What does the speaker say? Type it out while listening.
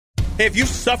Hey, if you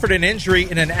suffered an injury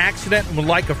in an accident and would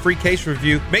like a free case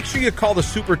review, make sure you call the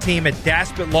super team at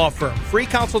Daspit Law Firm. Free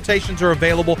consultations are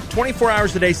available 24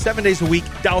 hours a day, 7 days a week.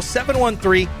 Dial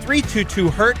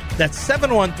 713-322-HURT. That's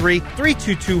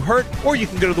 713-322-HURT. Or you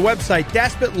can go to the website,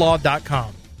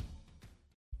 daspitlaw.com.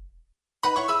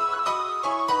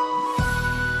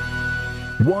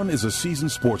 One is a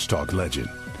seasoned sports talk legend.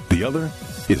 The other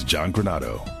is John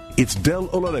Granado. It's Del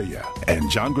Olaleya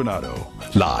and John Granado,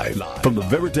 live from the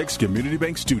Veritex Community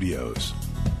Bank Studios.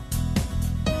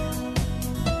 All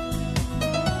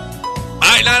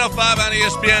right, 9:05 on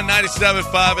ESPN,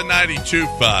 97.5 and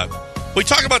 92.5. We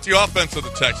talk about the offense of the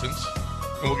Texans,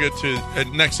 and we'll get to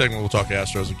next segment. We'll talk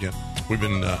Astros again. We've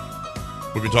been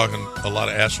talking a lot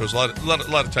of Astros, a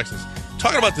lot of Texans.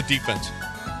 Talking about the defense,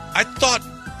 I thought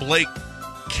Blake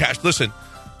Cash. Listen,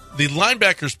 the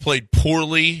linebackers played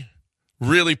poorly.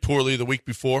 Really poorly the week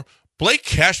before. Blake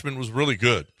Cashman was really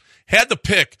good. Had the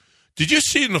pick. Did you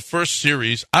see in the first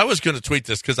series? I was going to tweet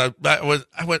this because I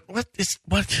went, what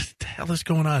the hell is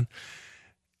going on?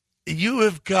 You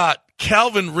have got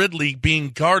Calvin Ridley being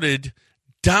guarded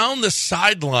down the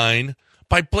sideline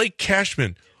by Blake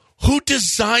Cashman. Who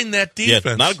designed that defense?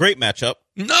 Yeah, not a great matchup.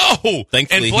 No. Thankfully,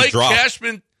 and Blake he dropped.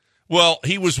 Cashman, well,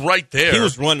 he was right there. He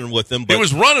was running with him. But but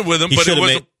it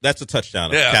was that's a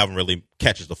touchdown. If Calvin really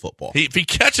catches the football. If he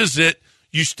catches it,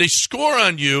 they score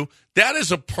on you. That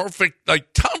is a perfect,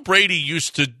 like Tom Brady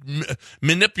used to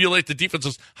manipulate the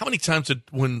defenses. How many times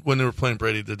when they were playing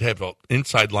Brady did they have an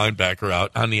inside linebacker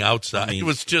out on the outside? It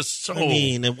was just so.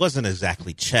 It wasn't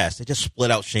exactly chess. They just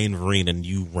split out Shane Vereen and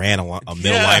you ran a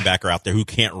middle linebacker out there who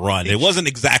can't run. It wasn't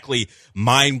exactly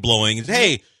mind blowing.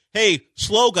 Hey,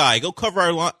 slow guy, go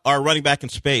cover our running back in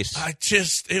space.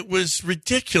 It was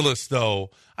ridiculous, though.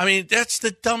 I mean, that's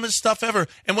the dumbest stuff ever.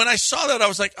 And when I saw that, I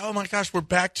was like, oh, my gosh, we're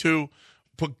back to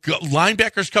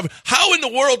linebackers cover. How in the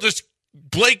world does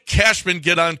Blake Cashman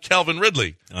get on Calvin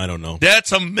Ridley? I don't know.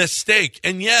 That's a mistake.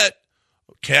 And yet,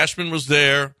 Cashman was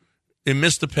there. He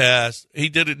missed the pass. He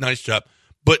did a nice job.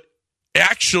 But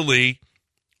actually,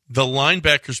 the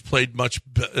linebackers played much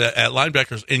at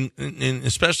linebackers, and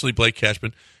especially Blake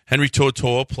Cashman. Henry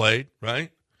To'oTo'o played, right?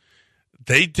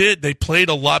 They did. They played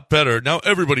a lot better. Now,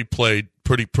 everybody played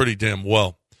pretty damn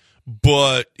well.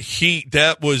 But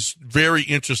that was very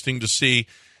interesting to see.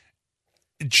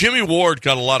 Jimmy Ward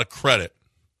got a lot of credit.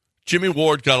 Jimmy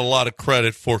Ward got a lot of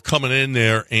credit for coming in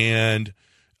there and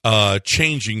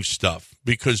changing stuff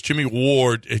because Jimmy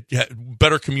Ward had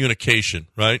better communication,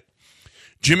 right?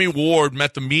 Jimmy Ward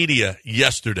met the media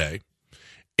yesterday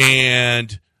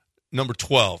and number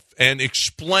 12 and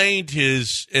explained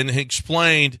his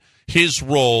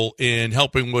role in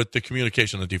helping with the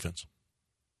communication on the defense.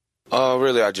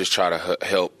 Really, I just try to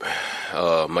help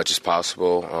much as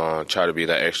possible, try to be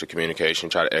that extra communication,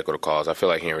 try to echo the calls. I feel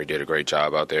like Henry did a great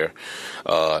job out there.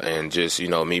 And just,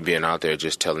 me being out there,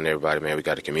 just telling everybody, man, we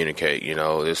got to communicate.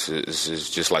 This is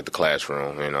just like the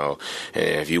classroom, and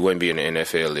if you wouldn't be in the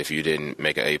NFL if you didn't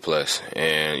make an A+.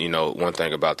 And, one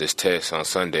thing about this test on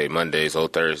Sunday, Mondays, or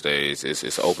Thursdays,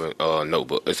 it's open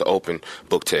notebook. It's an open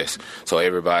book test. So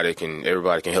everybody can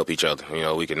help each other.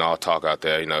 We can all talk out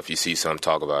there. If you see something,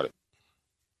 talk about it.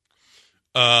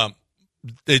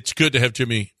 It's good to have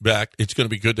Jimmy back. It's going to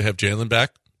be good to have Jalen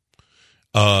back.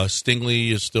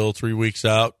 Stingley is still 3 weeks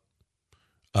out.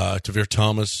 Tavir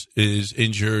Thomas is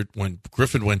injured. When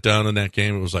Griffin went down in that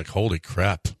game, it was like, holy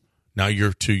crap. Now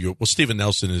you're Steven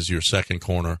Nelson is your second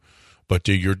corner, but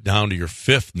you're down to your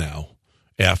fifth now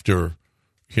after,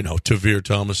 Tavir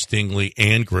Thomas, Stingley,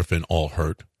 and Griffin all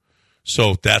hurt.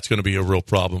 So that's going to be a real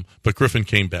problem. But Griffin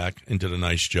came back and did a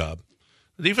nice job.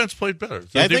 The defense played better.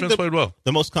 The defense played well.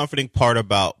 The most comforting part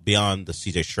about beyond the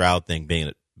C.J. Stroud thing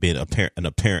being an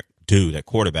apparent dude at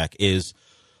quarterback is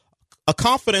a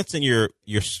confidence in your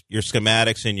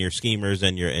schematics and your schemers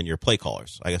and your play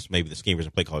callers. I guess maybe the schemers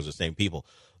and play callers are the same people.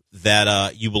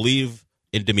 That you believe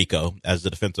in D'Amico as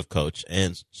the defensive coach,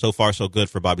 and so far so good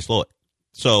for Bobby Slowick.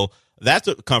 So that's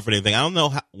a comforting thing. I don't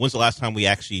know when's the last time we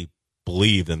actually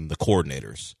believed in the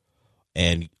coordinators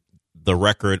and the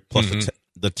record plus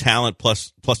the talent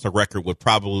plus the record would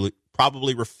probably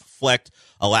reflect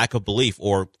a lack of belief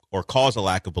or cause a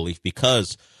lack of belief,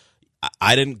 because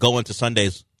I didn't go into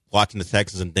Sundays watching the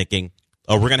Texans and thinking,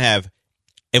 we're going to have,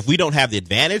 if we don't have the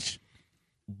advantage,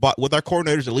 but with our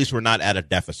coordinators, at least we're not at a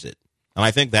deficit. And I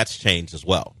think that's changed as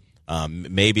well.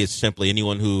 Maybe it's simply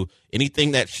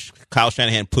anything that Kyle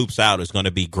Shanahan poops out is going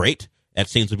to be great. That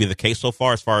seems to be the case so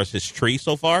far as his tree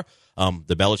so far.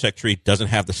 The Belichick tree doesn't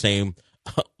have the same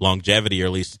longevity, or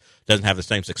at least doesn't have the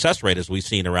same success rate as we've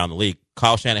seen around the league.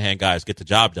 Kyle Shanahan guys get the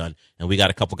job done, and we got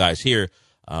a couple guys here.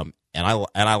 And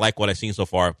I like what I've seen so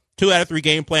far. 2 out of 3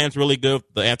 game plans really good.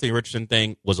 The Anthony Richardson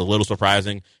thing was a little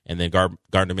surprising, and then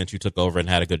Gardner Minshew took over and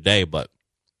had a good day, but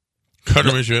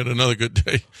Gardner Minshew had another good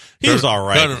day. He was all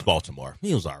right in Baltimore.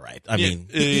 He was all right. I mean,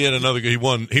 he had another good. He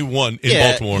won in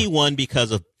Baltimore. He won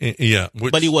because of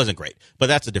but he wasn't great. But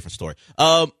that's a different story.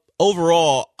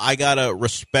 Overall, I gotta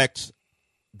respect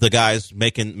the guys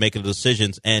making the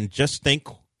decisions and just think,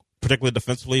 particularly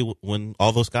defensively, when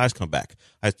all those guys come back.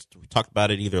 I talked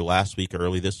about it either last week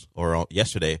or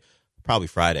yesterday, probably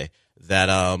Friday,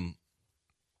 that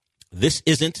this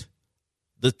isn't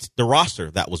the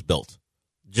roster that was built.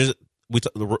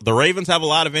 The Ravens have a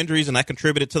lot of injuries, and that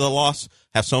contributed to the loss.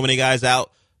 Have so many guys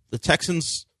out. The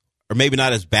Texans are maybe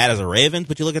not as bad as the Ravens,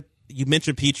 but you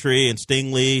mentioned Petrie and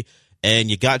Stingley, and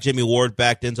you got Jimmy Ward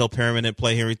back. Denzel Perriman didn't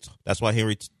play. That's why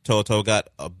Henry Toto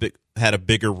had a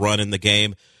bigger run in the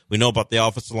game. We know about the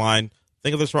offensive line.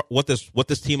 Think of this: what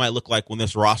this team might look like when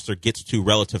this roster gets to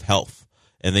relative health,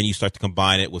 and then you start to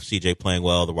combine it with CJ playing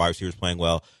well, the wide receivers playing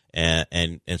well, and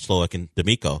Slowick and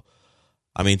D'Amico.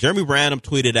 I mean, Jeremy Branham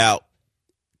tweeted out,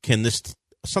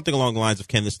 something along the lines of,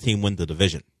 can this team win the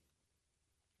division?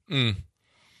 Slow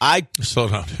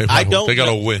down. I don't. They got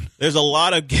to win. There's a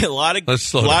lot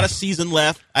of season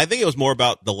left. I think it was more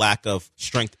about the lack of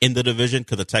strength in the division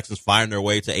because the Texans find their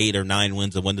way to 8 or 9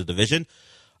 wins and win the division.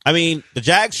 I mean, the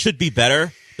Jags should be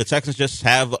better. The Texans just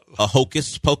have a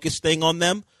hocus pocus thing on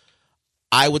them.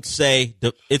 I would say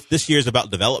this year is about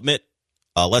development.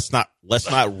 Let's not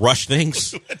rush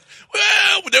things.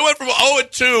 Well, they went from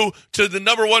 0-2 to the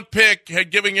number 1 pick,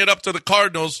 giving it up to the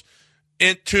Cardinals,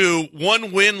 into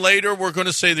 1 win later. We're going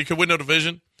to say they could win the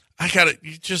division.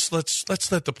 Let's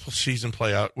let the season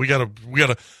play out. We got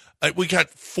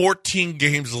 14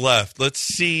 games left. Let's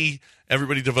see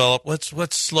everybody develop.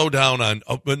 Let's slow down on.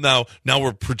 But now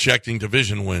we're projecting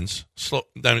division wins.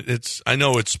 I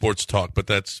know it's sports talk, but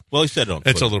that's he said it on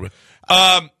it's a little bit.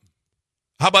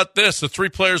 How about this? The 3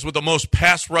 players with the most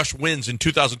pass rush wins in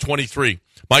 2023.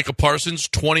 Micah Parsons,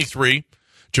 23.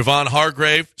 Javon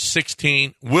Hargrave,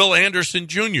 16. Will Anderson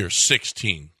Jr.,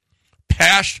 16.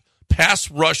 Pass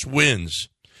rush wins.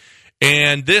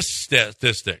 And this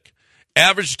statistic,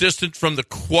 average distance from the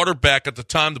quarterback at the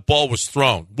time the ball was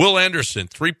thrown. Will Anderson,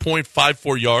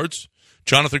 3.54 yards.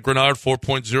 Jonathan Grenard,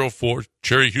 4.04.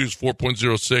 Jerry Hughes,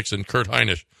 4.06. And Kurt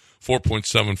Heinrich,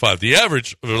 4.75. The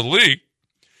average of the league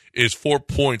is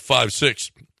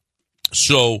 4.56.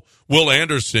 So Will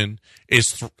Anderson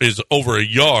is over a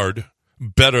yard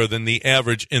better than the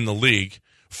average in the league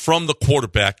from the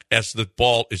quarterback as the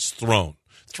ball is thrown.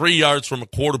 3 yards from a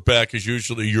quarterback is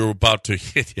usually you're about to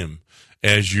hit him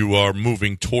as you are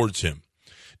moving towards him.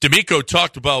 D'Amico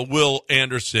talked about Will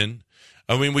Anderson.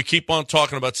 I mean, we keep on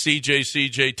talking about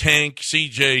CJ, Tank,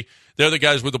 CJ. They're the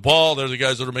guys with the ball. They're the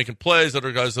guys that are making plays. They're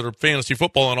the guys that are fantasy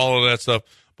football and all of that stuff.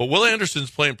 But Will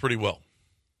Anderson's playing pretty well.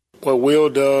 What Will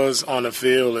does on the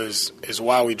field is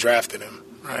why we drafted him,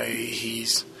 right?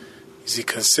 He's a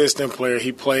consistent player.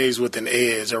 He plays with an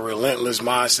edge, a relentless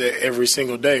mindset every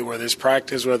single day, whether it's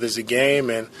practice, whether it's a game,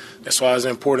 and that's why it's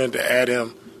important to add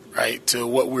him, right, to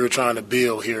what we're trying to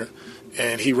build here.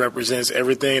 And he represents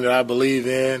everything that I believe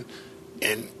in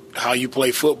and how you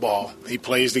play football. He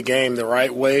plays the game the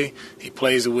right way. He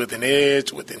plays it with an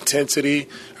edge, with intensity,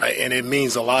 right, and it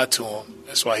means a lot to him.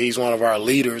 That's why he's one of our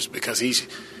leaders, because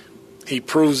he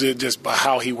proves it just by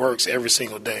how he works every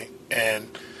single day.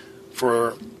 And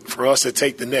for us to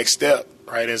take the next step,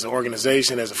 right, as an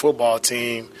organization, as a football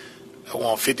team, I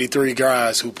want 53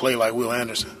 guys who play like Will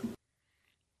Anderson.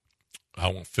 I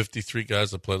want 53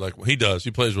 guys that play like he does.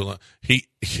 He plays with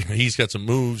he's got some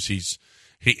moves.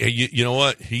 You know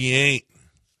what? This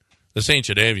ain't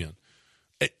Jadavian.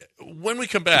 When we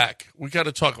come back, we got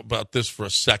to talk about this for a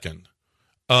second.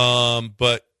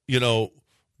 But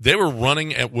they were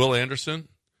running at Will Anderson,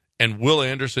 and Will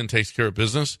Anderson takes care of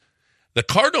business. The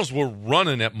Cardinals were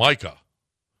running at Micah,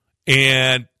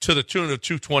 and to the tune of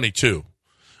 222.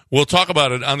 We'll talk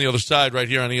about it on the other side right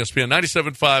here on ESPN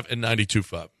 97.5 and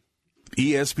 92.5.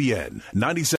 ESPN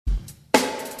 97.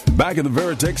 Back in the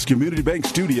Veritex Community Bank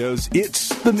Studios, it's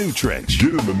The New Trench.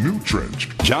 Get in the new trench.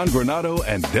 John Granado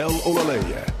and Del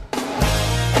Olaleya.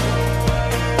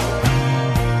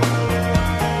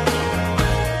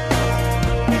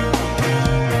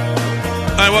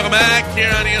 All right, welcome back here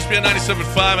on ESPN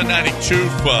 97.5 and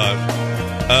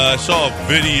 92.5. I saw a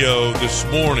video this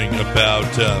morning about,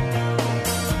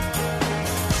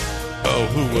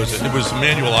 who was it? It was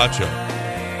Emmanuel Acho.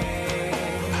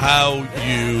 How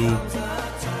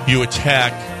you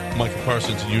attack Michael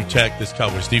Parsons and you attack this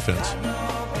Cowboys defense.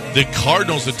 The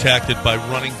Cardinals attacked it by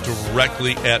running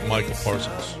directly at Michael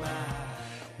Parsons.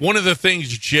 One of the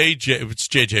things it's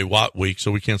J.J. Watt week,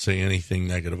 so we can't say anything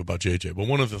negative about J.J., but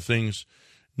one of the things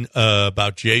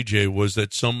about J.J. was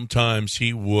that sometimes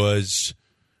he was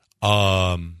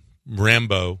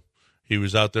Rambo. He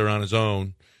was out there on his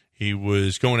own. He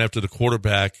was going after the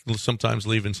quarterback, sometimes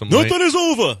leaving some Nothing is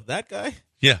over. That guy?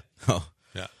 Yeah. Oh.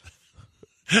 Yeah.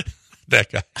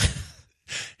 That guy.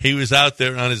 He was out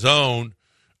there on his own,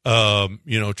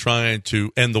 trying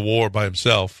to end the war by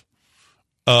himself.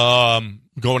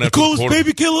 Going after the coolest quarterback.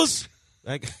 baby killers.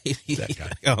 That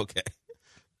guy. Okay.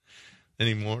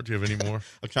 Any more? Do you have any more?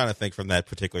 I'm trying to think from that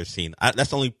particular scene. That's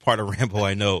the only part of Rambo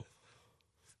I know.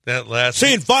 That last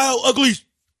Saying vile, ugly.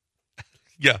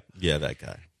 Yeah. Yeah, that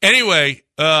guy. Anyway,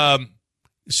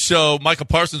 so Micah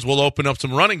Parsons will open up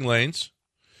some running lanes.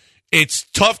 It's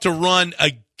tough to run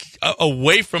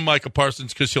away from Micah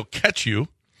Parsons because he'll catch you,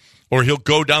 or he'll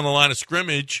go down the line of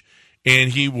scrimmage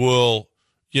and he will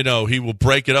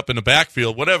break it up in the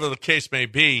backfield. Whatever the case may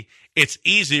be, it's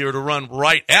easier to run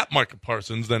right at Micah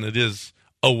Parsons than it is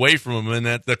away from him, and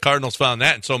that the Cardinals found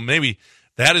that. And so maybe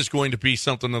that is going to be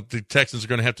something that the Texans are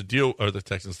going to have to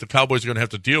the Cowboys are going to have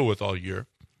to deal with all year.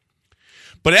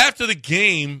 But after the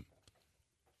game,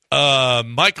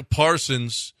 Micah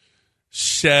Parsons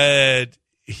said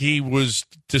he was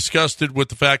disgusted with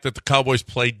the fact that the Cowboys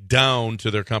played down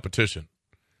to their competition.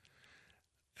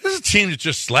 This is a team that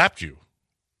just slapped you.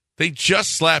 They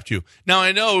just slapped you. Now,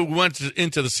 I know we went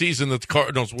into the season that the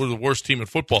Cardinals were the worst team in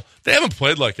football. They haven't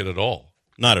played like it at all.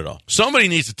 Not at all. Somebody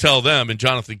needs to tell them and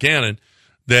Jonathan Gannon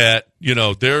that,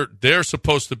 they're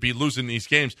supposed to be losing these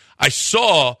games. I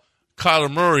saw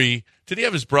Kyler Murray. Did he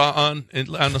have his bra on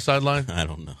the sideline? I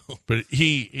don't know. But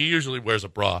he usually wears a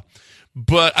bra.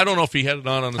 But I don't know if he had it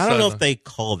on the sideline. I don't know if they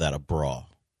call that a bra.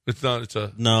 It's not. It's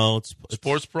a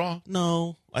sports bra?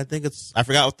 No, I think I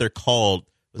forgot what they're called.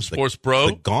 Sports bro?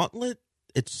 The gauntlet?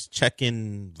 It's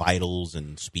checking vitals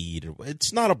and speed.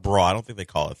 It's not a bra. I don't think they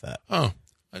call it that. Oh,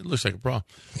 it looks like a bra.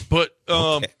 But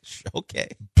okay.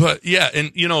 But yeah,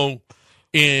 and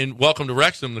in Welcome to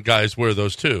Wrexham, the guys wear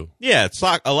those too. Yeah, it's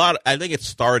a lot. I think it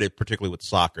started particularly with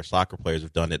soccer. Soccer players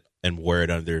have done it and wear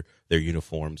it under their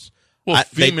uniforms. Well,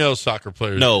 female soccer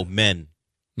players. No, men.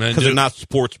 Because they're not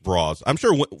sports bras. I'm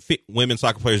sure women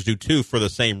soccer players do too for the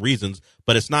same reasons,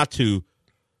 but it's not to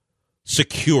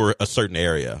secure a certain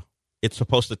area. It's a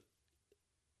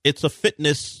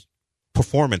fitness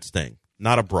performance thing,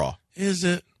 not a bra. Is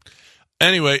it?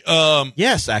 Anyway,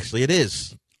 yes, actually it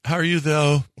is. How are you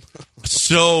though?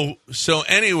 So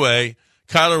anyway,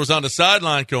 Kyler was on the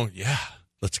sideline going, "Yeah,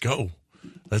 let's go.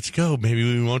 Maybe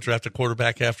we won't draft a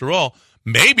quarterback after all.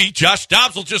 Maybe Josh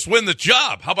Dobbs will just win the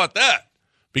job. How about that?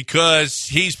 Because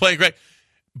he's playing great."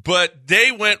 But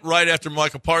they went right after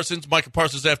Micah Parsons. Micah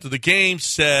Parsons, after the game,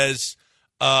 says,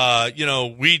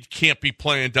 we can't be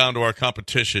playing down to our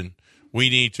competition. We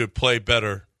need to play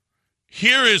better.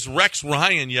 Here is Rex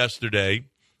Ryan yesterday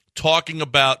talking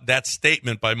about that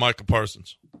statement by Micah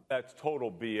Parsons. That's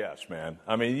total BS, man.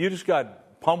 I mean, you just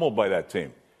got pummeled by that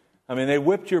team. I mean, they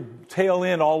whipped your tail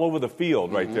in all over the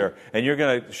field right there, and you're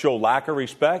going to show lack of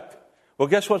respect? Well,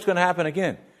 guess what's going to happen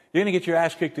again? You're going to get your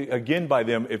ass kicked again by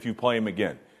them if you play them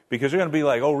again. Because they're going to be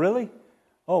like, oh, really?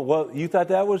 Oh, well, you thought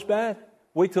that was bad?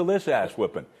 Wait till this ass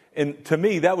whipping. And to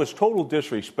me, that was total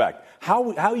disrespect.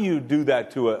 How you do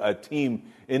that to a team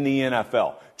in the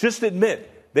NFL? Just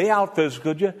admit, they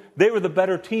out-physicaled you. They were the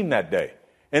better team that day.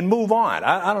 And move on.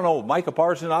 I don't know, Micah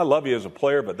Parsons, I love you as a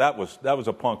player, but that was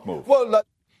a punk move. Well,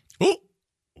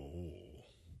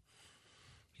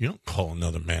 you don't call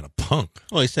another man a punk.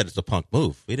 Well, he said it's a punk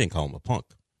move. He didn't call him a punk.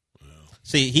 Well.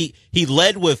 See, he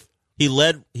led with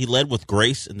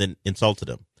grace and then insulted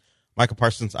him. Micah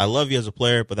Parsons, I love you as a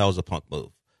player, but that was a punk move.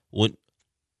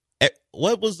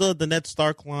 What was the Ned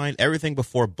Stark line? Everything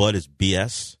before Bud is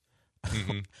BS.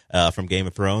 From Game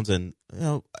of Thrones, and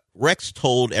Rex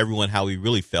told everyone how he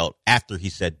really felt after he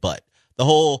said "but." The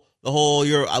whole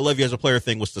 "I love you as a player"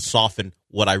 thing was to soften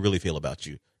what I really feel about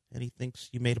you, and he thinks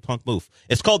you made a punk move.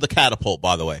 It's called the catapult,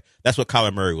 by the way. That's what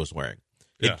Kyler Murray was wearing.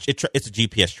 Yeah. It's a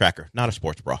GPS tracker, not a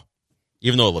sports bra,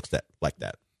 even though it looks like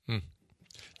that.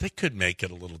 They could make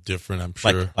it a little different, I'm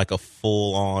sure. Like a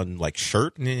full on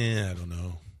shirt. Yeah, I don't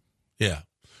know. Yeah.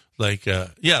 Like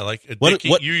a dickie.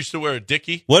 You used to wear a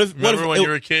dickie. Remember when you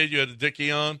were a kid, you had a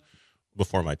dickie on?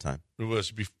 Before my time. It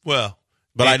was but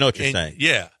I know what you're saying.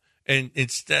 Yeah, and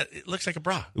instead it looks like a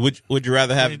bra. Would you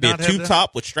rather have it be a tube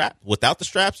top without the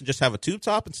straps and just have a tube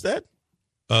top instead?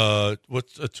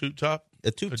 What's a tube top? A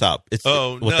tube top. It's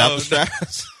without the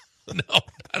straps. No,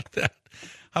 not that.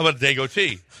 How about a Dago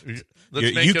tee?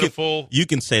 Let's make it a full. You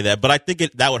can say that, but I think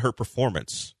that would hurt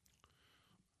performance.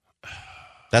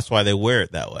 That's why they wear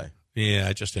it that way. Yeah,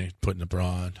 I just ain't putting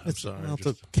LeBron. I'm sorry. Well,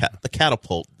 the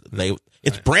catapult.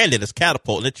 It's branded as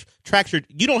catapult, and it tracks your.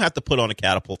 You don't have to put on a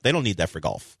catapult. They don't need that for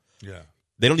golf. Yeah.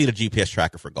 They don't need a GPS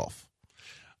tracker for golf.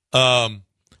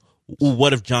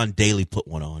 What if John Daly put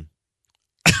one on?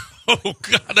 Oh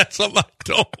God, that's something I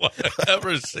don't want to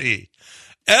ever see.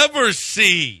 Ever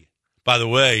see. By the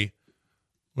way,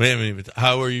 wait a minute.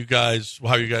 How are you guys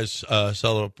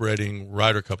celebrating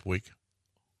Ryder Cup week?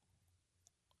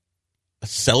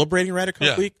 Celebrating Ryder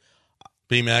Cup week?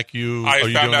 B-Mac,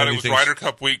 I found out it was Ryder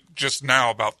Cup week just now,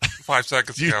 about 5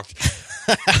 seconds ago.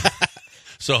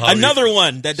 So another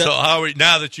one. So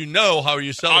now that you know, how are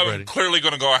you celebrating? I'm clearly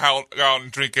going to go out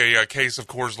and drink a case of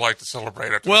Coors Light to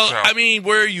celebrate after the show. I mean,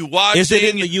 where are you watching? Is it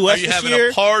in the U.S. Are you this having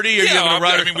year? a party? Are you having a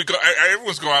Ryder Cup?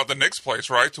 Everyone's going out to the Knicks place,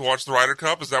 right, to watch the Ryder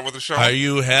Cup? Is that what the show? Are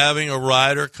you having a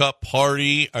Ryder Cup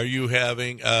party? Are you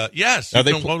having? Yes. Are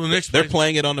they're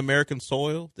playing it on American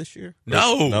soil this year?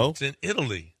 No, it's in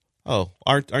Italy. Oh,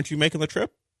 aren't you making the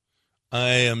trip? I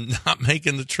am not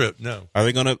making the trip. No. Are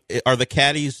the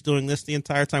caddies doing this the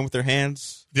entire time with their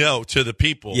hands? No, to the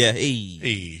people. Yeah.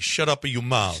 Hey, shut up your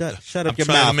mouth. Shut up I'm your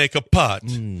trying mouth. to make a putt.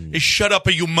 Hey, shut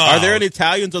up your mouth. Are there any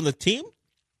Italians on the team?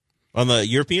 On the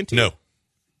European team?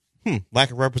 No. Lack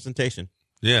of representation.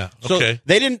 Yeah. So Okay.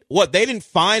 They didn't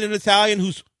find an Italian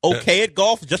who's okay at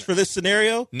golf just for this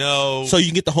scenario? No. So you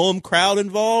can get the home crowd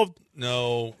involved?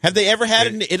 No. Have they ever had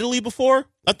it in Italy before?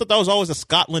 I thought that was always a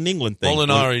Scotland-England thing.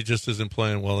 Molinari just isn't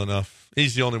playing well enough.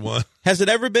 He's the only one. Has it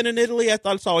ever been in Italy? I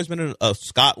thought it's always been a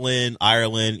Scotland,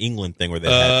 Ireland, England thing where they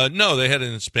had it. No, they had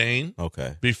it in Spain.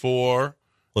 Okay. Before.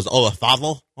 Was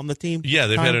Olafavo on the team? Yeah,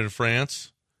 they've had it in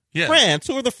France. Yeah. France?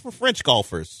 Who are the French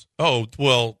golfers? Oh,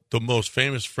 well, the most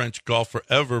famous French golfer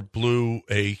ever blew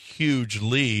a huge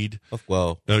lead.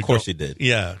 Well, of course he did.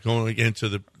 Yeah, going into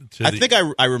the. I think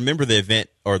I remember the event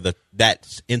or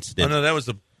that incident. Oh no, that was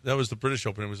the British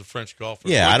Open. It was a French golfer.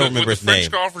 Yeah, I don't remember his name. Would the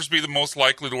French golfers be the most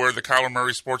likely to wear the Kyler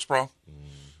Murray sports bra?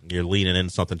 You're leaning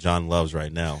into something John loves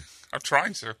right now. I'm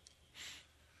trying to.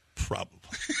 Probably.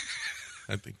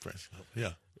 I think French golf.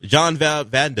 Yeah. John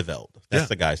Van de Velde. That's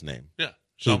the guy's name. Yeah.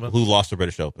 Who lost the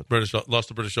British Open? Lost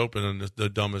the British Open and the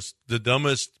dumbest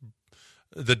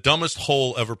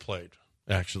hole ever played.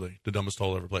 Actually, the dumbest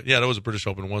hole ever played. Yeah, that was a British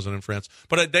Open. It wasn't in France,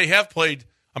 but they have played.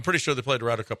 I'm pretty sure they played the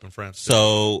Ryder Cup in France.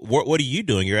 So what are you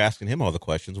doing? You're asking him all the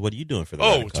questions. What are you doing for the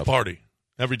Ryder Cup? It's a party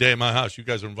every day at my house. You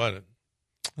guys are invited.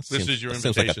 This is your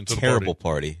invitation like a to the terrible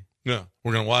party. Yeah,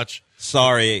 we're gonna watch.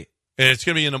 Sorry, and it's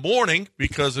gonna be in the morning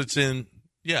because it's in.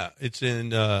 Yeah, it's in.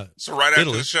 So right after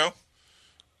Italy. the show.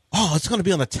 Oh, it's going to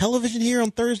be on the television here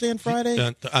on Thursday and Friday?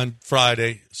 On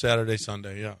Friday, Saturday,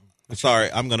 Sunday, yeah.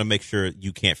 Sorry, I'm going to make sure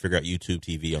you can't figure out YouTube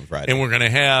TV on Friday. And we're going to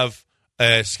have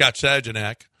Scott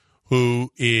Sagenak,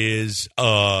 who is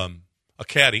a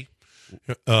caddy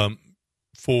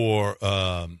for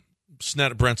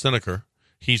Brent Snedeker.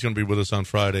 He's going to be with us on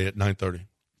Friday at 9:30.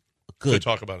 Good.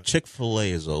 Talk about it. Chick-fil-A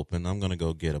is open. I'm going to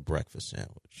go get a breakfast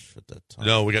sandwich at that time.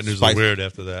 No, we got News of the Weird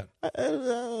after that.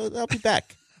 I'll be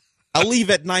back. I'll leave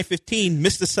at 9:15.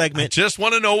 Miss the segment. I just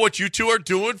want to know what you two are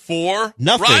doing for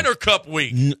Nothing. Ryder Cup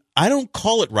week. I don't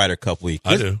call it Ryder Cup week.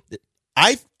 I do.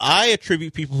 I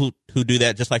attribute people who do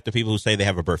that just like the people who say they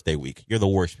have a birthday week. You're the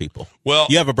worst people. Well,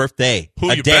 you have a birthday.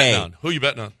 Who you betting on? Who you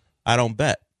betting on? I don't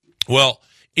bet. Well,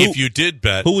 if you did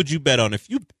bet, who would you bet on? I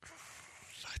think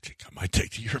I might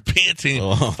take the European team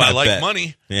if I like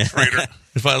money. Yeah.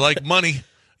 If I like money,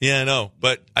 yeah, no.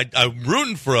 But I'm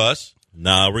rooting for us.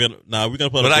 We're gonna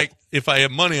put. But if I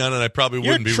have money on it, I probably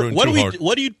wouldn't be rooting too hard.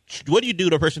 What do you do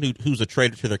to a person who's a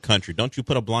traitor to their country? Don't you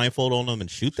put a blindfold on them and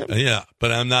shoot them? Yeah,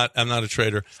 but I'm not a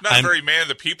traitor. It's not a very man of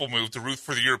the people move to root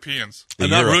for the Europeans. I'm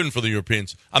not rooting for the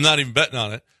Europeans. I'm not even betting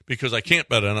on it because I can't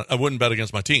bet on it. I wouldn't bet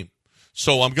against my team.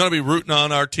 So I'm going to be rooting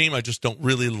on our team. I just don't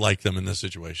really like them in this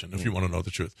situation, if you want to know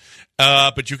the truth.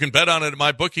 But you can bet on it at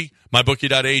MyBookie,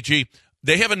 mybookie.ag.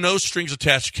 They have a no strings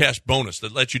attached cash bonus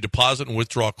that lets you deposit and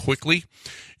withdraw quickly.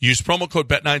 Use promo code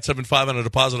BET975 on a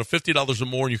deposit of $50 or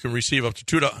more, and you can receive up to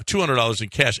 $200 in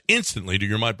cash instantly to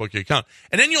your MyBookie account.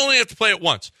 And then you only have to play it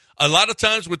once. A lot of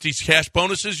times with these cash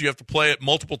bonuses, you have to play it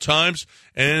multiple times,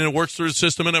 and it works through the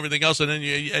system and everything else. And then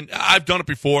and I've done it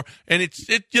before, and it's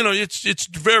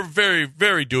very, very,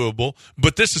 very doable.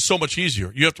 But this is so much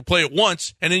easier. You have to play it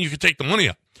once, and then you can take the money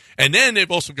out. And then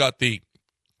they've also got the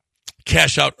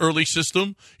cash out early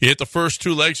system. You hit the first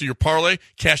two legs of your parlay,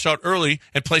 cash out early,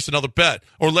 and place another bet,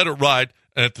 or let it ride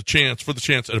at the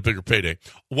chance at a bigger payday.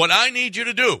 What I need you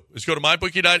to do is go to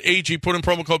mybookie.ag, put in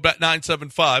promo code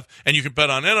BET975, and you can bet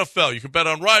on NFL, you can bet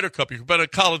on Ryder Cup, you can bet on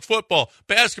college football,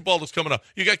 basketball that's coming up.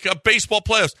 You got baseball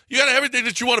playoffs. You got everything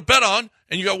that you want to bet on,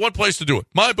 and you got one place to do it.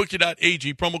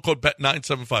 Mybookie.ag, promo code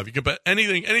BET975. You can bet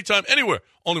anything, anytime, anywhere,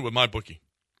 only with MyBookie.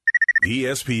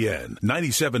 ESPN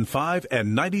 97.5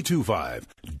 and 92.5.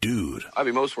 Dude. I'd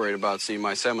be most worried about seeing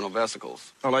my seminal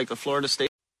vesicles. Or like the Florida State.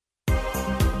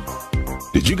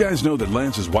 Did you guys know that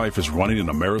Lance's wife is running in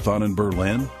a marathon in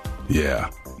Berlin? Yeah.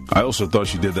 I also thought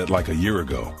she did that like a year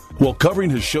ago. Well,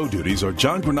 covering his show duties are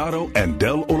John Granado and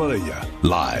Del Olaleya,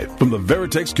 live from the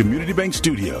Veritex Community Bank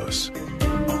Studios.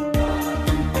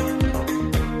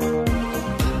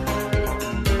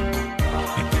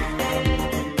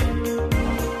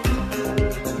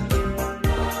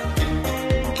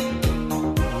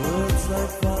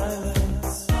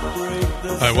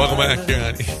 All right, welcome back here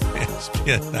on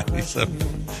ESPN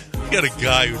 97. We got a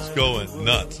guy who's going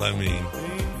nuts. I mean,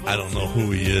 I don't know who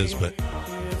he is, but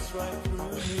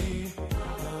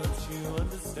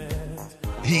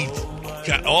he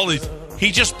got all these.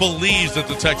 He just believes that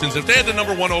the Texans, if they had the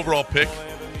number 1 overall pick,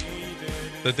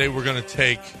 that they were going to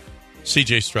take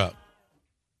C.J. Stroud.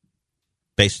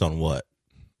 Based on what?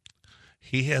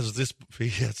 He has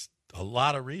a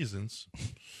lot of reasons.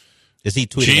 Is he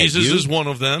tweeting Jesus at you? is one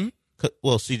of them.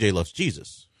 Well, CJ loves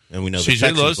Jesus, and we know the CJ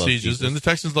Texans loves love Jesus, and the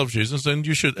Texans love Jesus, and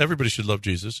everybody should love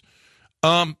Jesus.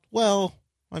 Well,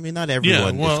 I mean, not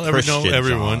everyone. Yeah, well, is Christian,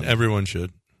 everyone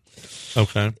should.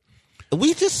 Okay.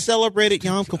 We just celebrated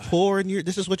Yom Kippur, and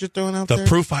this is what you're throwing out there? The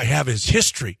proof I have is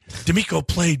history. D'Amico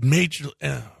played major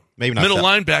Maybe not middle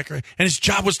linebacker, and his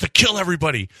job was to kill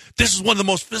everybody. This is one of the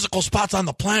most physical spots on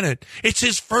the planet. It's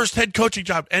his first head coaching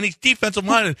job, and he's defensive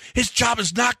minded. His job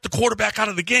is knock the quarterback out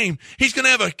of the game. He's going to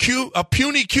have a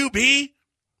puny QB.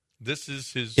 This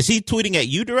is his. Is he tweeting at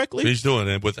you directly? He's doing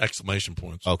it with exclamation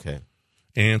points. Okay.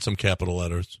 And some capital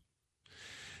letters.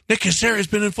 Nick Caesari's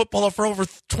been in football for over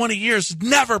 20 years.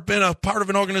 Never been a part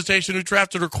of an organization who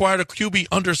drafted or acquired a QB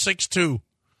under 6'2".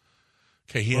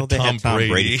 Okay, he had Tom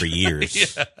Brady for years.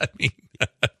 Yeah, I mean,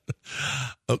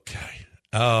 okay.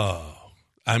 Oh,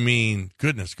 I mean,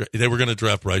 goodness, they were going to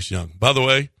draft Bryce Young. By the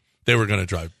way, they were going to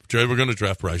draft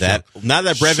Bryce Young. Now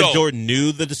that Brevin Jordan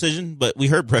knew the decision, but we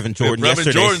heard Brevin Jordan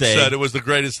yesterday say said it was the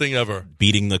greatest thing ever,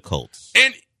 beating the Colts.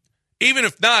 And even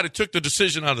if not, it took the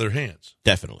decision out of their hands.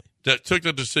 Definitely, that took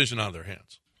the decision out of their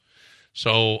hands.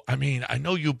 So, I mean, I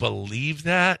know you believe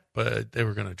that, but they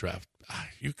were going to draft.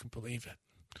 You can believe it.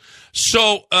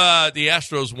 So the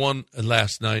Astros won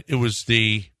last night. It was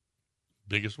the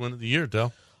biggest win of the year,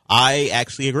 Del. I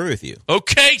actually agree with you.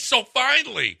 Okay, so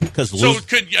finally. So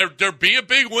could there be a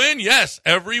big win? Yes,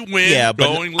 every win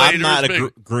going later I'm not is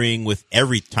big. agreeing with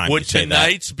every time Would you say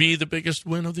tonight's that. be the biggest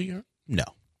win of the year? No.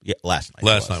 Yeah, last night.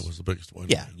 Last night was the biggest win.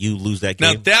 Yeah, you lose that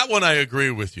game. Now, that one I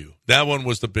agree with you. That one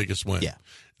was the biggest win. Yeah.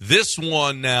 This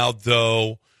one now,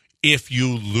 though, if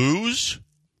you lose...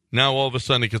 Now, all of a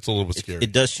sudden, it gets a little bit scary.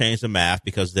 It does change the math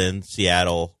because then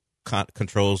Seattle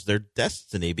controls their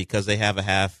destiny because they have a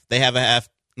half. They don't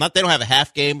have a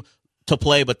half game to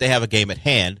play, but they have a game at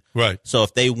hand. Right. So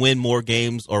if they win more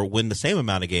games or win the same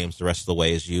amount of games the rest of the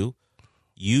way as you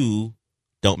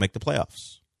don't make the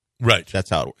playoffs. Right. That's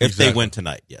how it works. If they win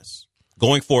tonight, yes.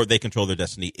 Going forward, they control their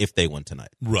destiny if they win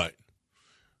tonight. Right.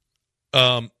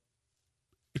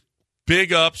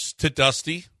 Big ups to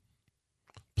Dusty.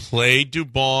 Played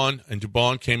Dubon, and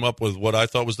Dubon came up with what I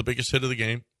thought was the biggest hit of the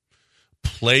game.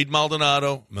 Played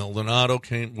Maldonado. Maldonado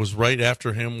was right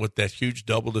after him with that huge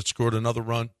double that scored another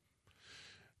run.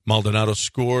 Maldonado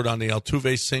scored on the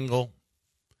Altuve single.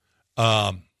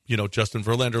 Justin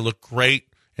Verlander looked great,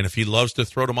 and if he loves to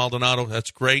throw to Maldonado,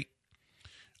 that's great.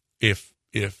 If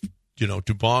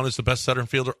Dubon is the best center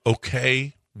fielder,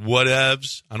 okay,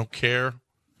 whatevs. I don't care.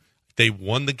 They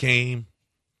won the game.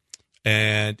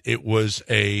 And it was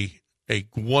a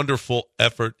wonderful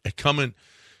effort.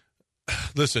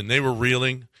 Listen, they were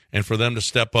reeling, and for them to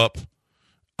step up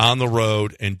on the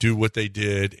road and do what they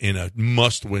did in a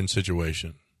must-win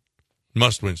situation. So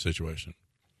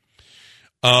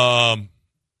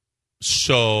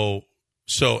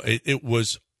it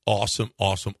was awesome.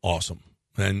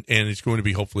 And it's going to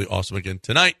be hopefully awesome again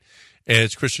tonight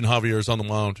as Christian Javier is on the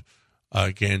mound.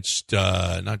 Against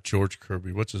not George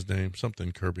Kirby. What's his name?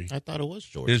 Something Kirby. I thought it was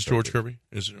George. Is George Kirby?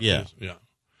 Is it? Yeah. Yeah.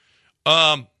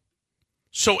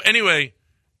 So anyway,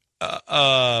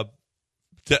 the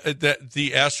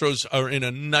Astros are in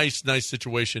a nice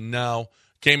situation now.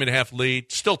 Game and a half lead.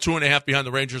 Still 2.5 behind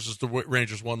the Rangers as the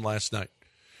Rangers won last night.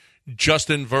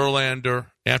 Justin Verlander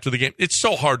after the game. It's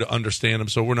so hard to understand him,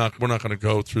 so we're not going to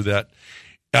go through that.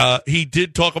 He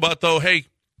did talk about, though, hey,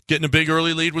 getting a big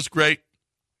early lead was great.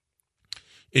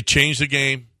 It changed the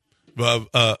game.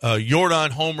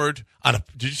 Jordan homered on a.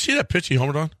 Did you see that pitch he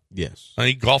homered on? Yes.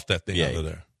 He golfed that thing out of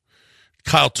there.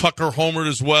 Kyle Tucker homered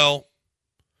as well.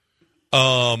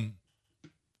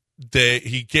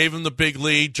 He gave him the big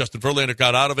lead. Justin Verlander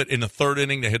got out of it in the third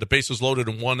inning. They had the bases loaded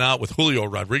and one out with Julio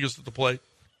Rodriguez at the plate.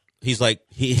 He's like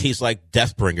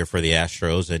Deathbringer for the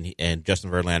Astros, and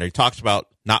Justin Verlander. He talks about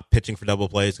not pitching for double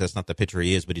plays because that's not the pitcher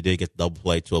he is, but he did get double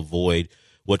play to avoid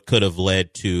what could have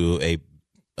led to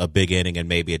a big inning and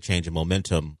maybe a change in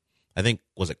momentum. I think,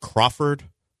 was it Crawford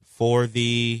for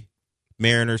the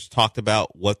Mariners talked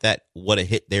about what a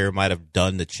hit there might have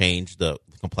done to change the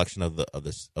complexion of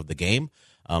the game.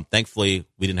 Thankfully,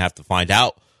 we didn't have to find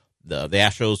out. The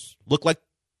Astros look like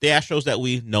the Astros that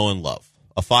we know and love.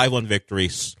 A 5-1 victory,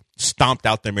 stomped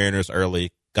out the Mariners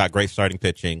early, got great starting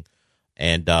pitching,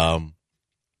 and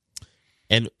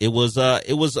it was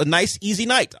a nice, easy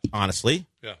night, honestly.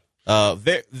 Yeah.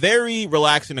 Very, very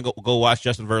relaxing to go watch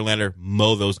Justin Verlander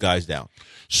mow those guys down.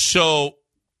 So,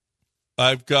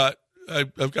 I've got a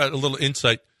little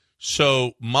insight.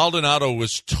 So Maldonado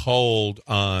was told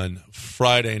on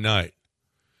Friday night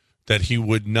that he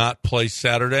would not play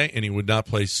Saturday and he would not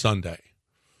play Sunday.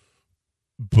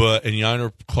 And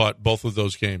Yainer caught both of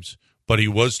those games. But he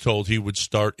was told he would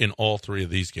start in all three of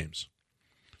these games.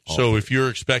 So if you're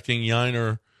expecting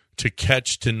Yainer to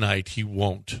catch tonight, he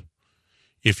won't.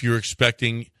 If you're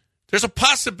expecting, there's a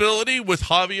possibility with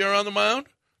Javier on the mound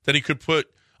that he could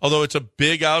put, although it's a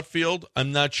big outfield,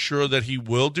 I'm not sure that he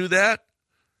will do that.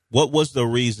 What was the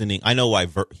reasoning? I know why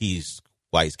he's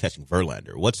catching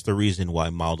Verlander. What's the reason why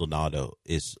Maldonado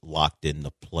is locked in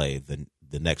to play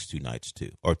the next two nights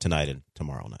too, or tonight and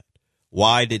tomorrow night?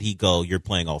 Why did he go, you're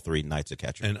playing all three nights of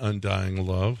catcher? An undying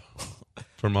love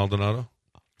for Maldonado.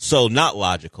 So not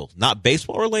logical, not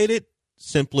baseball related.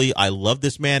 Simply, I love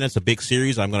this man. It's a big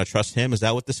series. I'm going to trust him. Is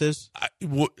that what this is?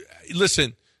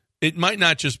 Listen, it might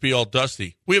not just be all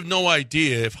Dusty. We have no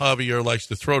idea if Javier likes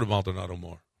to throw to Maldonado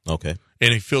more. Okay.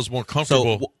 And he feels more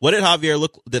comfortable. So what did Javier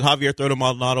look? Did Javier throw to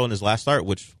Maldonado in his last start,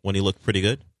 when he looked pretty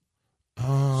good?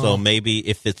 So maybe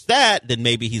if it's that, then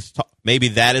maybe maybe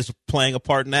that is playing a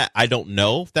part in that. I don't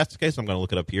know if that's the case. I'm going to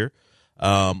look it up here.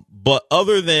 But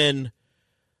other than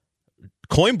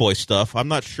Coin Boy stuff, I'm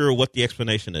not sure what the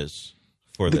explanation is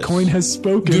for this. The coin has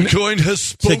spoken. The coin has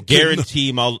spoken. To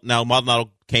guarantee now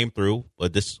Maldonado came through,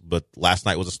 but last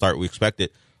night was a start we expected.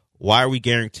 Why are we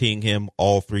guaranteeing him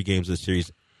all three games of the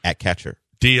series at catcher?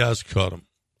 Diaz caught him.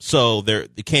 So they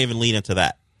can't even lean into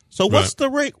that. So what's the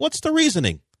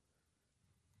reasoning?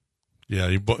 Yeah,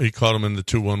 he caught him in the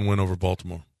 2-1 win over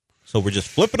Baltimore. So we're just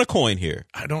flipping a coin here.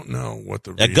 I don't know what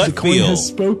the gut the coin feel has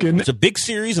spoken. It's a big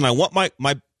series, and I want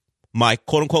my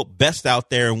quote unquote best out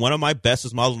there, and one of my best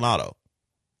is Maldonado.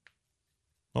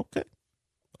 Okay,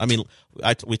 I mean,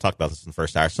 we talked about this in the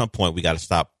first hour. At some point, we got to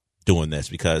stop doing this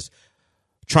because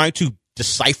trying to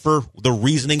decipher the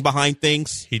reasoning behind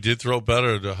things. He did throw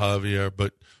better to Javier,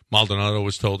 but Maldonado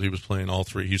was told he was playing all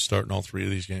three. He's starting all three of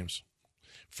these games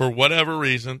for whatever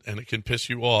reason, and it can piss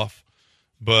you off.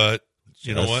 But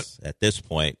you know what? At this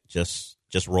point, just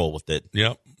roll with it.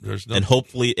 Yep. There's no, and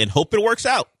hope it works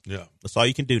out. Yeah, that's all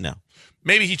you can do now.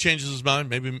 Maybe he changes his mind.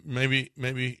 Maybe.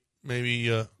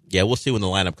 Yeah, we'll see when the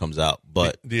lineup comes out.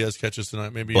 But Diaz catches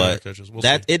tonight. Maybe Yainer catches. We'll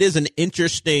see. It is an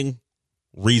interesting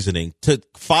reasoning to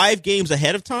 5 games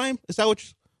ahead of time. Is that what?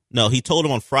 No, he told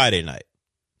him on Friday night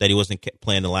that he wasn't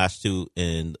playing the last 2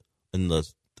 in the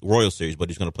Royal Series, but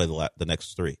he's going to play the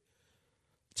next 3.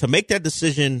 To make that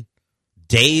decision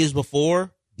days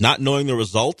before, not knowing the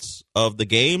results of the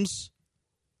games,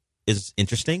 is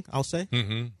interesting. I'll say.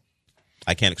 Mm-hmm.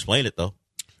 I can't explain it though.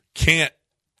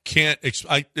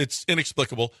 It's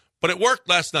inexplicable, but it worked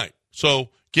last night. So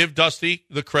give Dusty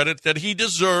the credit that he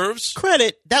deserves.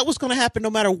 Credit, that was going to happen no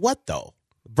matter what, though.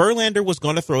 Verlander was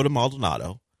going to throw to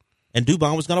Maldonado, and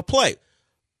Dubon was going to play.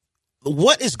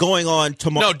 What is going on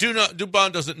tomorrow? No,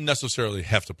 Dubon doesn't necessarily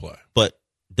have to play. But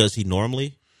does he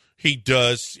normally? He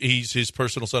does. He's his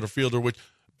personal center fielder,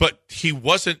 but he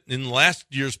wasn't in last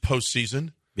year's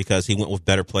postseason. Because he went with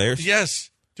better players? Yes.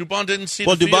 Dubon didn't see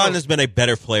the field. Dubon has been a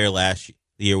better player last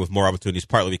year with more opportunities,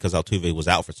 partly because Altuve was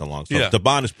out for so long. So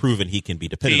Dubon has proven he can be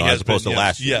dependent on as opposed to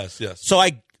last year. Yes.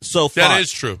 So that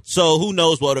is true. So who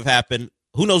knows what would have happened?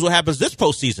 Who knows what happens this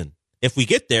postseason? If we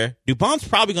get there, Dubon's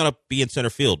probably going to be in center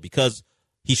field because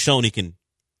he's shown he can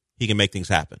make things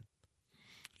happen.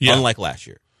 Yeah. Unlike last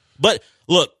year. But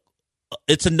look,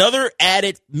 it's another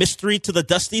added mystery to the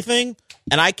Dusty thing.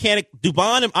 And I can't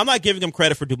Dubon. I'm not giving him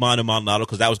credit for Dubon and Maldonado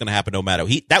because that was going to happen no matter.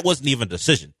 That wasn't even a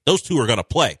decision. Those two are going to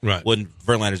play when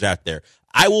Verlander's out there.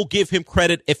 I will give him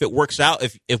credit if it works out.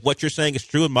 If what you're saying is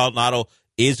true and Maldonado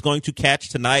is going to catch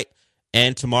tonight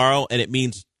and tomorrow, and it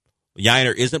means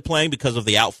Yainer isn't playing because of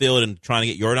the outfield and trying to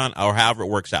get Yordan, or however it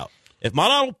works out. If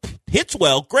Maldonado hits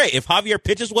well, great. If Javier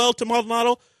pitches well to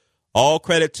Maldonado, all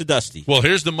credit to Dusty. Well,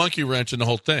 here's the monkey wrench in the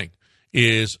whole thing: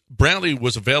 is Brantley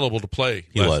was available to play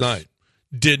last night.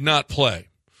 Did not play.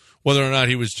 Whether or not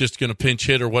he was just going to pinch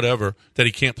hit or whatever, that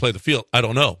he can't play the field, I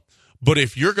don't know. But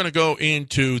if you're going to go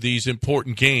into these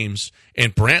important games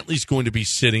and Brantley's going to be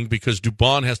sitting because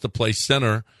Dubon has to play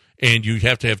center and you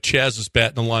have to have Chaz's bat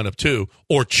in the lineup too,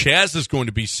 or Chaz is going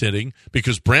to be sitting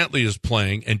because Brantley is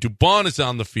playing and Dubon is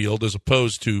on the field as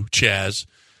opposed to Chaz,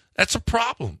 that's a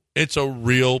problem. It's a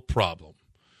real problem.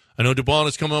 I know Dubon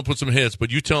is coming up with some hits,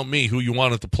 but you tell me who you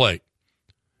want at the plate.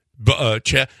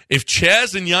 If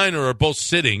Chaz and Yainer are both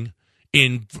sitting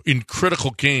in critical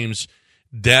games,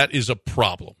 that is a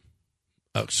problem.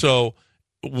 So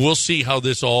we'll see how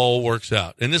this all works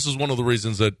out. And this is one of the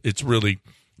reasons that it's really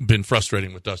been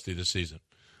frustrating with Dusty this season.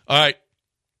 All right,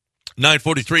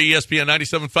 943 ESPN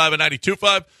 97.5 and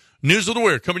 92.5. News of the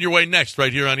Weird coming your way next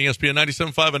right here on ESPN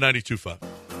 97.5 and 92.5.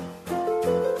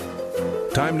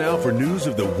 Time now for News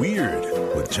of the Weird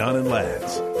with John and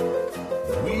Lance.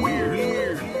 Weird.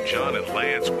 John and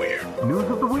Lance Weird. News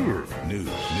of the Weird. News.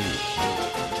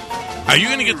 Are you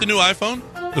going to get the new iPhone,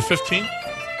 the 15?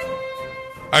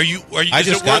 Are you? I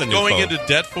just got a new going phone. Into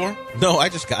debt for? No, I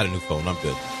just got a new phone. I'm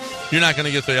good. You're not going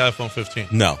to get the iPhone 15?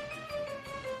 No.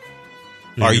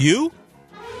 Are you?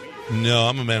 No,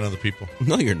 I'm a man of the people.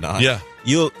 No, you're not. Yeah.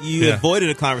 You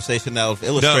avoided a conversation that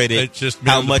illustrated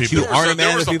how much you aren't a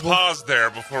man of the people. There was a pause there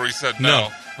before he said no. No,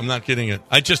 I'm not getting it.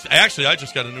 I just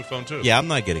got a new phone too. Yeah, I'm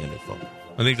not getting a new phone.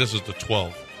 I think this is the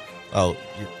 12.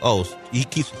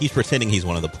 He's pretending he's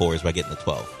one of the poors by getting the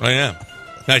 12. I am.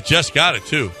 I just got it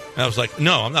too. And I was like,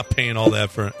 no, I'm not paying all that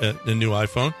for the new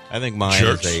iPhone. I think mine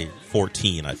is a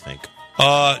 14, I think.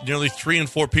 Nearly 3 in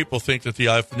 4 people think that the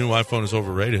new iPhone is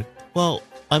overrated. Well,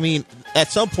 I mean,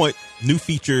 at some point, new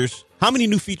features. How many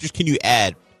new features can you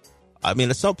add? I mean,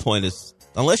 at some point,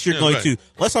 unless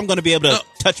I'm going to be able to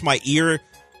touch my ear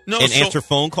and answer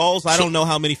phone calls, I don't know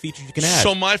how many features you can add.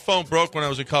 So my phone broke when I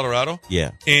was in Colorado.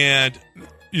 Yeah. And,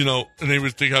 and they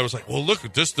would think, I was like, well, look,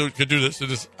 this dude could do this and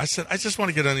this. I said, I just want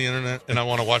to get on the internet and I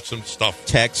want to watch some stuff.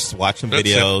 Text, watch some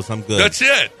videos. I'm good. That's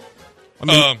it. I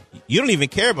mean, you don't even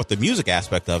care about the music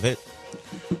aspect of it.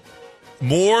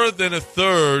 More than a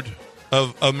third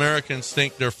of Americans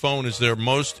think their phone is their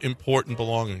most important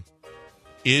belonging.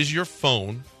 Is your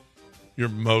phone your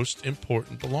most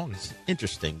important belonging?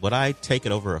 Interesting. Would I take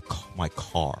it over my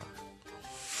car?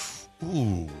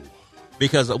 Ooh.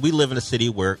 Because we live in a city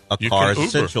where a car is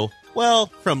essential.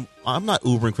 Well, I'm not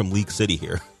Ubering from League City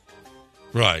here.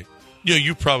 Right. Yeah,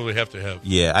 you probably have to have.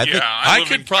 Yeah, I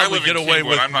could probably get away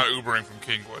with. I'm not Ubering from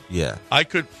Kingwood. Yeah, I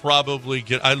could probably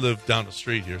get. I live down the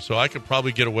street here, so I could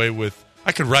probably get away with.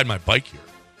 I could ride my bike here.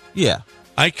 Yeah,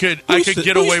 I could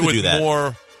get away with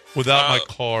more without my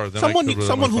car than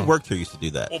someone who worked here used to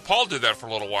do that. Well, Paul did that for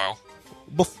a little while.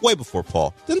 Way before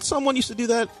Paul. Didn't someone used to do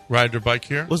that? Ride their bike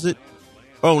here? Was it?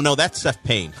 Oh no, that's Seth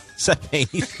Payne. Seth Payne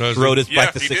rode his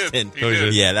bike to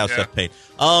 610. Yeah, that was Seth Payne.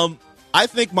 I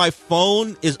think my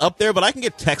phone is up there, but I can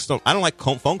get text on. I don't like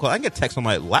phone calls. I can get text on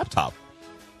my laptop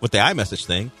with the iMessage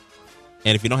thing.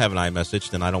 And if you don't have an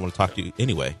iMessage, then I don't want to talk to you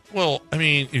anyway. Well, I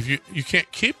mean, if you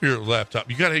can't keep your laptop,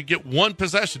 you got to get one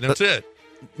possession. That's it.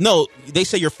 No, they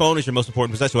say your phone is your most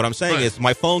important possession. What I'm saying is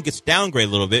my phone gets downgraded a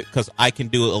little bit because I can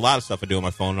do a lot of stuff I do on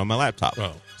my phone and on my laptop.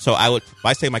 Oh. So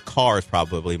I say my car is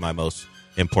probably my most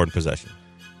important possession.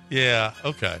 Yeah.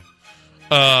 Okay.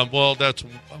 Well, that's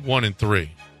 1 in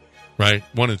 3. Right?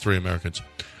 1 in 3 Americans.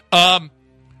 A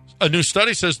new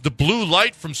study says the blue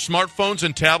light from smartphones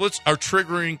and tablets are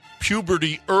triggering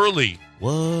puberty early.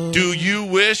 What? Do you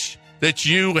wish that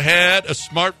you had a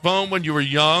smartphone when you were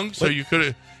young so you could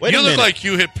have... You look like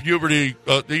you hit puberty.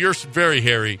 You're very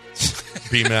hairy,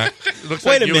 B-Mac. It looks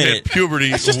like you hit puberty.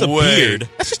 That's just a beard.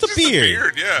 That's just a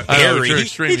beard. Yeah. I know, you're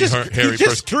extremely hairy. He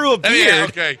just grew a beard. Yeah,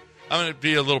 okay. I'm going to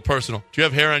be a little personal. Do you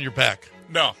have hair on your back?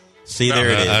 No. See, there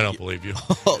it is. I don't believe you.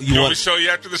 You want me to show you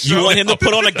after the show? You want him to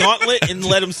put on a gauntlet and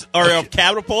let him, or a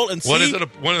catapult and see? What is it?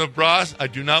 One of the bras? I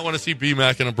do not want to see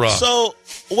B-Mac in a bra. So,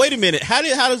 wait a minute. How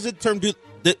does it turn?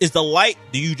 Is the light?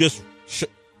 Do you just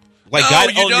guide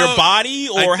it on your body,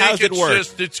 or how does it work?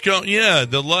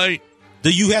 The light.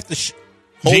 Do you have to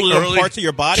hold it on parts of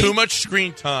your body? Too much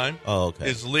screen time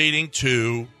is leading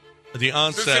to the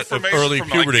onset This of information early from,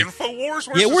 puberty. Like, InfoWars?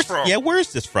 Where's this from? Where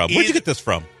is this from? Where'd you get this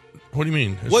from? What do you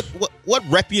mean? What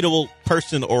reputable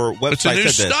person or website It's a new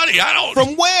said this? study. I don't.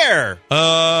 From where?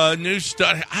 New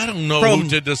study. I don't know From- who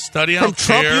did the study. I From don't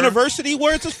Trump care. University?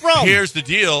 Where is this from? Here's the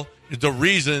deal. The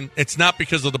reason it's not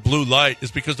because of the blue light.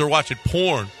 It's because they're watching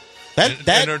porn. and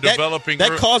they're developing.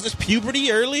 That causes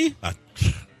puberty early?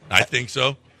 I think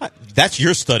so. That's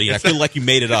your study. I feel like you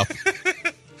made it up.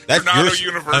 That's Granado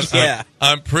University. Yeah.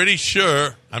 I'm pretty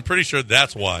sure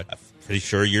that's why. Pretty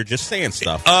sure you're just saying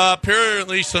stuff.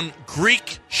 Apparently, some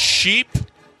Greek sheep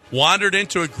wandered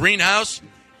into a greenhouse,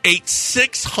 ate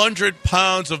 600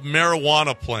 pounds of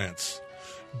marijuana plants.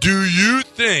 Do you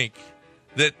think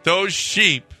that those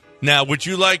sheep... Now, would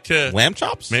you like to... Lamb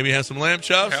chops? Maybe have some lamb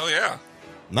chops? Hell yeah.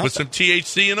 With some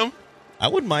THC in them? I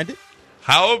wouldn't mind it.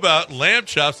 How about lamb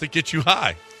chops that get you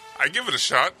high? I give it a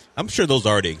shot. I'm sure those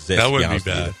already exist. That wouldn't to honest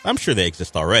be bad. with you. I'm sure they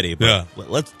exist already, but Yeah.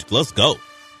 let's go.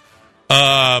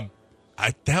 That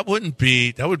would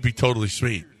be totally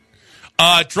sweet.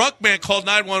 Drunk man called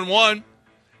 911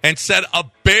 and said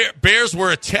bears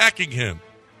were attacking him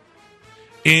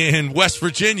in West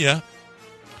Virginia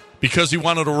because he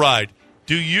wanted a ride.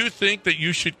 Do you think that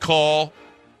you should call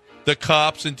the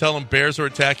cops and tell them bears are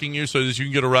attacking you so that you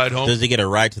can get a ride home? Does he get a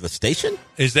ride to the station?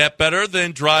 Is that better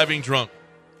than driving drunk?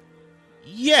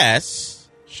 Yes.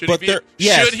 Should he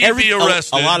be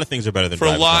arrested? A lot of things are better than for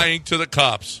driving lying to the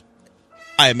cops.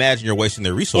 I imagine you're wasting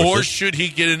their resources. Or should he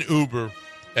get an Uber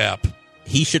app?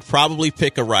 He should probably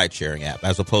pick a ride-sharing app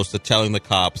as opposed to telling the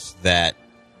cops that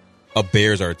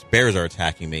bears are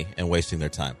attacking me and wasting their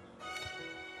time.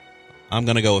 I'm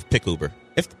going to go with pick Uber.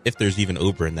 If there's even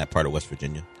Uber in that part of West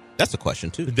Virginia. That's a question,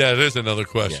 too. That is another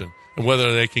question. Yeah. And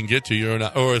whether they can get to you or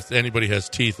not, or if anybody has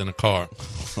teeth in a car.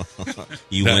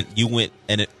 You went,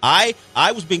 and I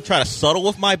was being trying to subtle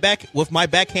with my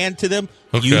backhand to them.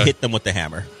 Okay. You hit them with the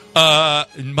hammer.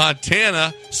 In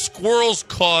Montana, squirrels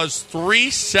caused 3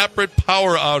 separate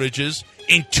power outages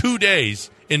in 2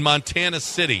 days in Montana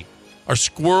City. Are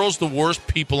squirrels the worst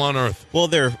people on earth?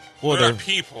 They're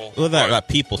people. Well, they're not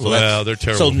people. So they're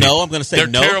terrible. So people. no, I'm going to say they're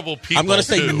no. Terrible people. I'm going to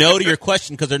say no to your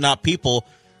question because they're not people.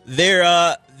 They're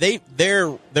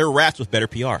rats with better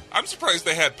PR. I'm surprised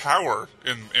they had power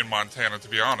in Montana, to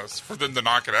be honest, for them to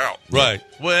knock it out. Right.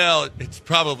 Well, it's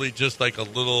probably just like a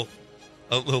little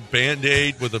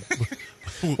Band-Aid with a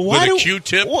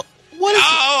Q-tip.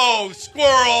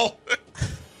 Squirrel!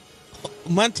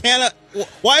 Montana.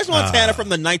 Why is Montana from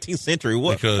the 19th century?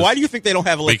 Why do you think they don't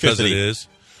have electricity? Because it is.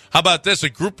 How about this? A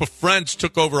group of friends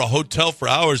took over a hotel for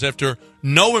hours after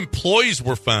no employees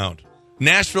were found.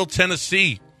 Nashville,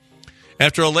 Tennessee.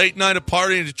 After a late night of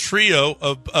partying, a trio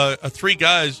of 3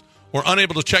 guys were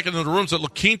unable to check into the rooms at La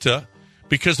Quinta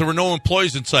because there were no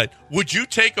employees inside. Would you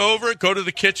take over, go to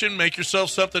the kitchen, make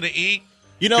yourself something to eat?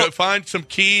 Go find some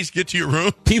keys, get to your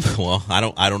room. Well, I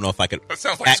don't know if I could. That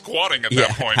sounds like squatting at that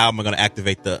point. How am I going to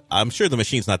activate I'm sure the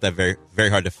machine's not that very,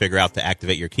 very hard to figure out to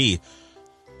activate your key.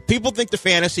 People think the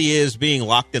fantasy is being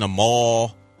locked in a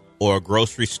mall or a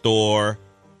grocery store.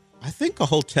 I think a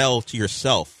hotel to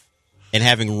yourself and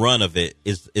having run of it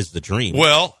is the dream.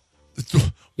 Well,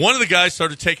 one of the guys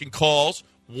started taking calls.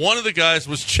 One of the guys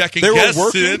was checking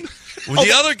guests in.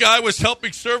 The other guy was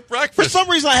helping serve breakfast. For some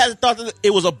reason, I had thought that it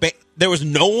was there was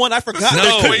no one. I forgot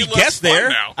there could be guests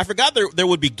there. I forgot there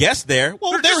would be guests there.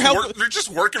 Well, they're just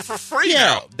working for free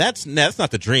now. That's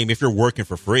not the dream. If you're working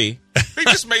for free, they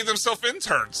just made themselves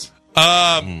interns.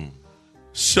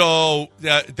 So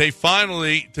they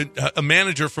finally, a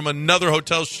manager from another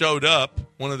hotel showed up,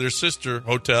 one of their sister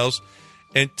hotels,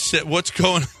 and said, "What's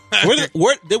going on?"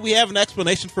 Where did we have an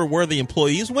explanation for where the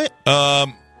employees went?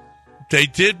 They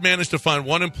did manage to find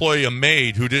one employee, a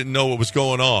maid, who didn't know what was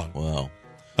going on. Wow.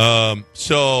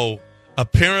 So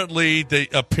apparently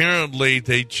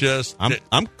they just.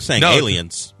 I'm saying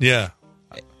aliens. Yeah.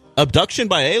 Abduction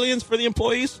by aliens for the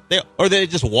employees, or they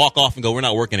just walk off and go, "We're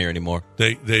not working here anymore."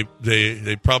 They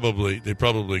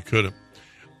probably couldn't.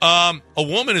 A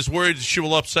woman is worried that she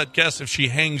will upset guests if she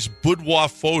hangs boudoir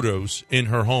photos in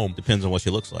her home. Depends on what she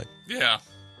looks like. Yeah.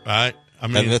 Right. I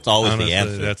mean, that's always honestly, the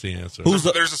answer. That's the answer.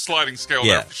 There's a sliding scale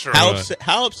there for sure.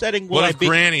 How upsetting would what I if be?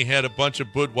 Granny had a bunch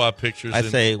of boudoir pictures? I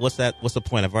say, what's that? What's the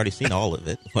point? I've already seen all of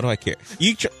it. What do I care?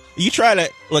 You try to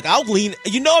look. I'll lean.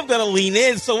 I'm going to lean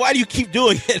in. So why do you keep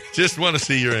doing it? Just want to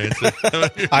see your answer.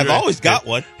 I've always got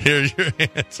one. Here's your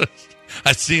answer.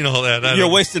 I've seen all that. You're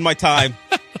wasting my time.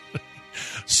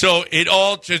 So it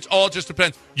all just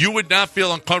depends. You would not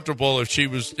feel uncomfortable if she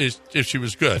was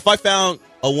good. If I found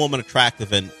a woman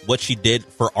attractive and what she did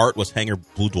for art was hang her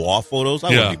boudoir photos, I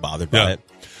wouldn't be bothered by it.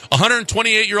 A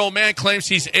 128-year-old man claims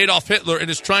he's Adolf Hitler and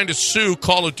is trying to sue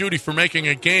Call of Duty for making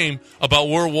a game about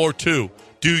World War II.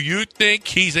 Do you think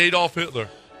he's Adolf Hitler?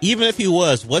 Even if he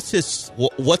was, what's his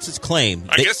claim?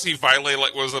 I guess he violated,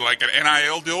 was it like an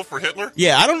NIL deal for Hitler?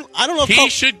 Yeah, I don't know if he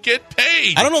should get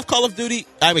paid. I don't know if Call of Duty.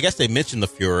 I guess they mentioned the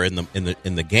Fuhrer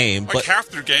in the game, like but half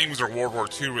their games are World War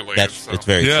II related. It's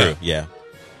very true. Yeah.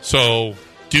 So,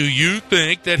 do you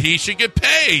think that he should get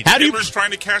paid? Hitler's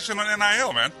trying to cash in on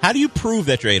NIL, man. How do you prove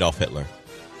that you're Adolf Hitler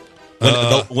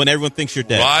when everyone thinks you're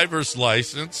dead? Driver's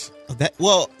license.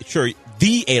 Sure.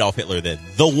 The Adolf Hitler, then.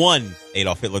 The one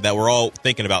Adolf Hitler that we're all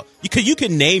thinking about. You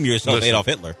can name yourself Adolf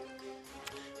Hitler.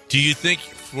 Do you think,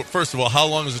 first of all, how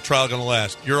long is the trial going to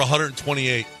last? You're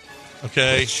 128,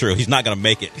 okay? It's true. He's not going to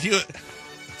make it.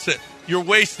 That's it. You're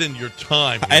wasting your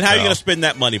time. And how are you going to spend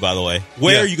that money, by the way?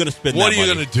 Where are you going to spend that money? What are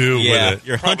you going to do with it?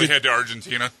 You're probably head to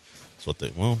Argentina. That's what they,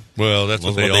 that's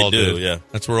what they all do. Yeah.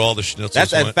 That's where all the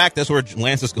schnitzels went. In fact, that's where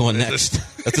Lance is going next.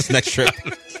 That's his next trip.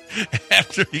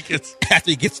 After he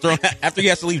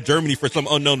has to leave Germany for some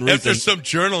unknown reason. After some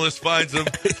journalist finds him.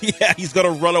 Yeah, he's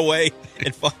going to run away.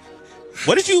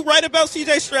 What did you write about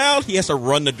C.J. Stroud? He has to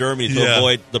run to Germany to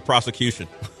avoid the prosecution.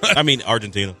 I mean,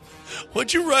 Argentina.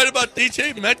 What'd you write about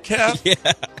DJ Metcalf? Yeah.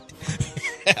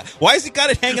 Why has he got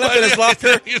it hanging up in his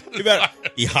locker?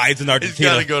 He hides in Argentina.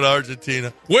 He's got to go to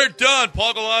Argentina. We're done.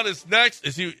 Paul Galan is next.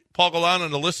 Is he Paul Galan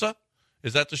and Alyssa?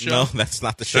 Is that the show? No, that's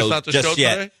not the show. That's not the show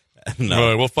yet. today? No. All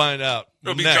right, we'll find out.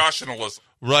 It'll be next, Josh and Alyssa.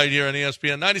 Right here on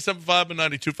ESPN 97.5 and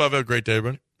 92.5. Have a great day,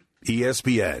 everybody.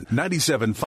 ESPN 97.5.